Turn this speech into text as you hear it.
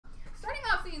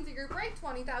CNC Group break,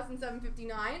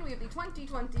 20,759. We have the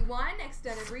 2021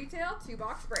 extended retail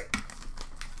 2-box break.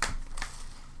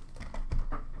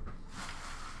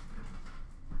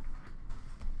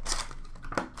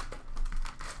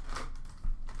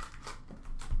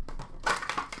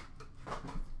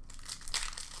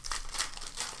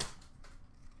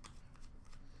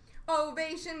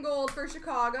 Ovation Gold for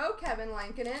Chicago, Kevin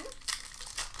Lankinen.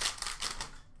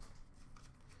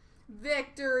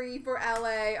 Victory for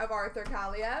LA of Arthur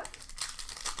Kaliev.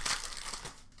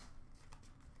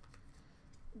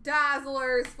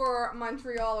 Dazzlers for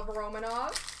Montreal of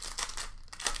Romanov.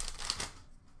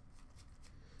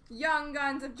 Young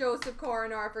Guns of Joseph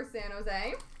Coronar for San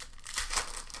Jose.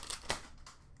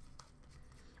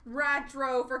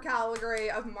 Retro for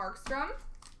Calgary of Markstrom.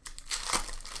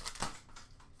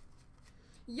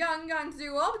 Young Guns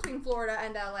duel between Florida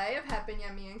and LA of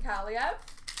Hepanyemi and Kaliev.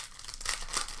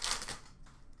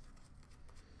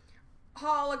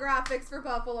 Holographics for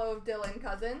Buffalo of Dylan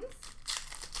Cousins.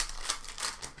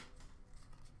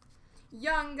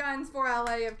 Young Guns for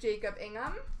LA of Jacob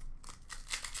Ingham.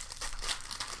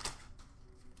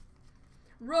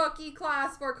 Rookie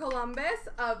class for Columbus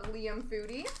of Liam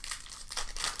Foudy.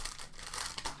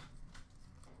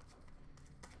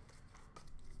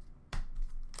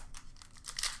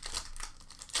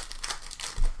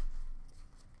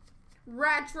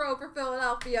 Retro for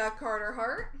Philadelphia, Carter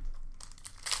Hart.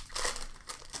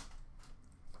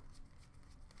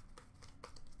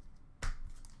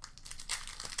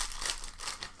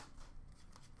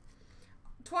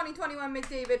 '21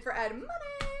 McDavid for Ed Money.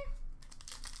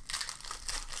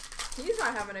 He's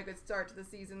not having a good start to the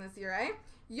season this year, eh?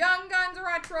 Young Guns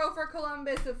Retro for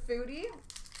Columbus of Foudy.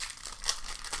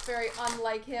 Very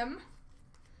unlike him.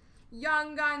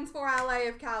 Young Guns for LA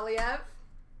of Kaliev.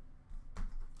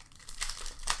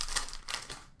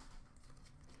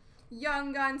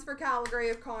 Young Guns for Calgary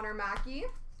of Connor Mackey.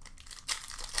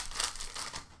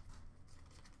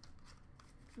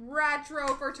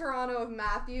 Retro for Toronto of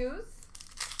Matthews.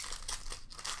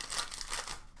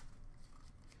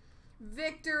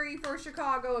 Victory for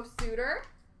Chicago of Suter.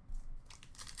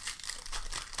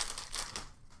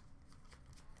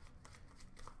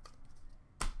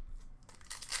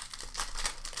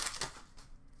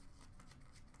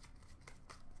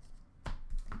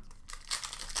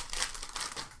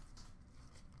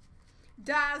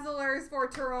 Dazzlers for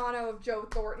Toronto of Joe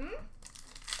Thornton.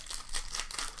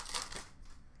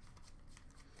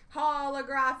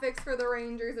 Holographics for the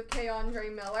Rangers of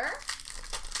Keandre Miller.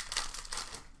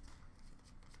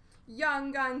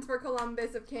 Young Guns for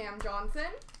Columbus of Cam Johnson.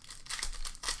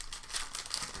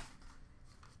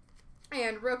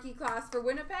 And rookie class for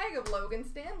Winnipeg of Logan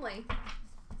Stanley.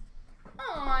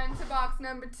 On to box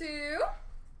number 2.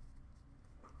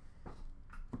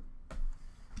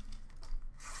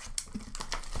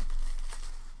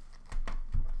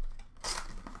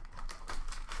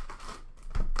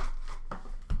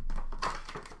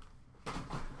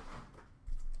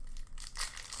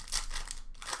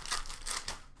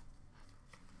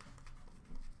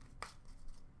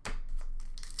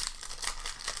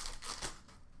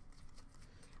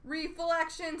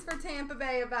 Reflections for Tampa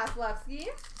Bay of Vasilevsky.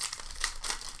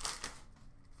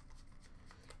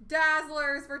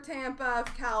 Dazzlers for Tampa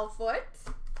of Cal Foot.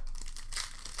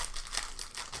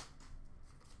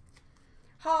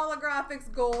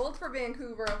 Holographics Gold for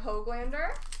Vancouver of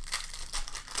Hoglander.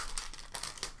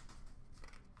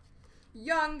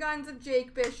 Young Guns of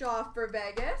Jake Bischoff for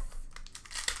Vegas.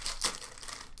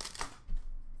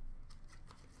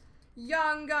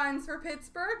 Young Guns for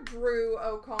Pittsburgh, Drew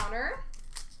O'Connor.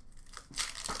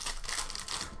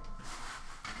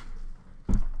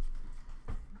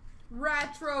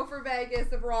 Retro for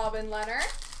Vegas of Robin Leonard.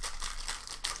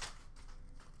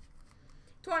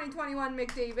 2021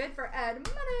 McDavid for Ed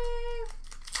Money.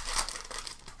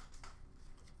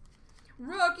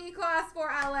 Rookie class for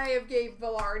LA of Gabe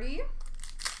Vilardi.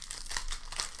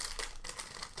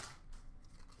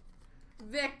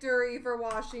 Victory for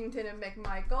Washington of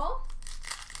McMichael.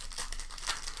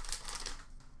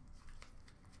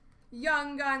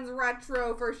 Young Guns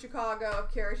Retro for Chicago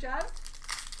of Kirashev.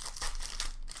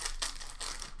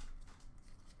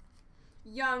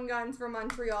 Young Guns for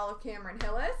Montreal of Cameron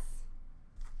Hillis.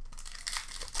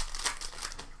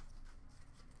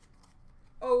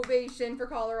 Ovation for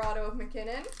Colorado of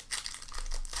McKinnon.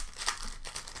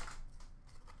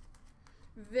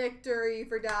 Victory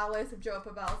for Dallas of Joe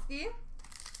Pavelski.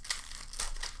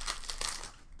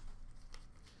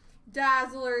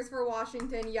 Dazzlers for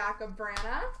Washington, Jakob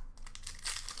Vrana.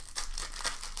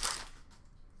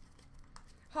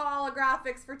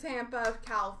 Holographics for Tampa of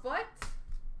Cal Foot.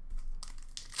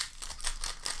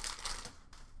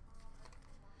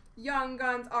 Young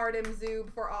Guns Artem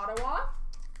Zub for Ottawa.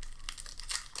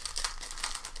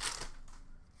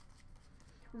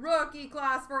 Rookie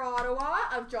class for Ottawa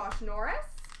of Josh Norris.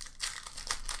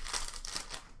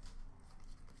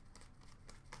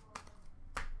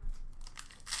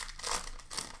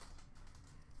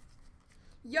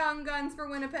 Young Guns for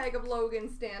Winnipeg of Logan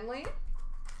Stanley.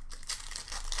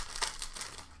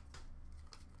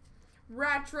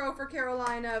 Retro for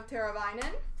Carolina of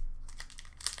Teravainen.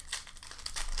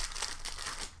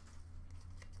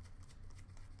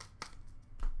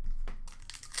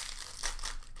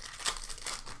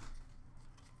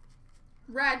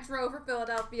 Retro for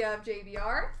Philadelphia of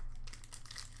JVR.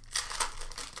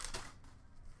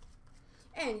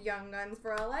 And Young Guns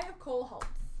for LA of Cole Holtz.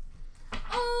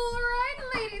 Alright,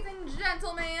 ladies and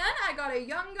gentlemen, I got a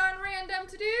Young Gun random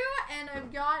to do, and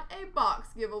I've got a box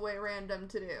giveaway random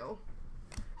to do.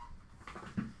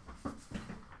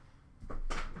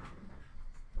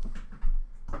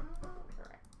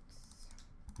 Alright.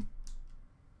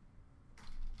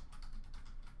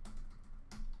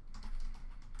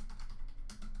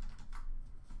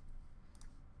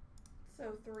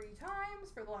 So 3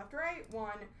 times for the left, right. 1,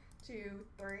 2,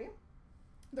 3.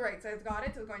 The right side's got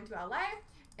it, so it's going to LA.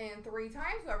 And 3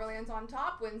 times, whoever lands on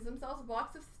top wins themselves a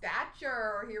box of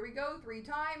Stature. Here we go, 3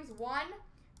 times. 1,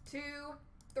 2,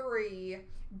 3.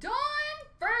 Dawn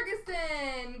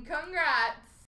Ferguson, congrats.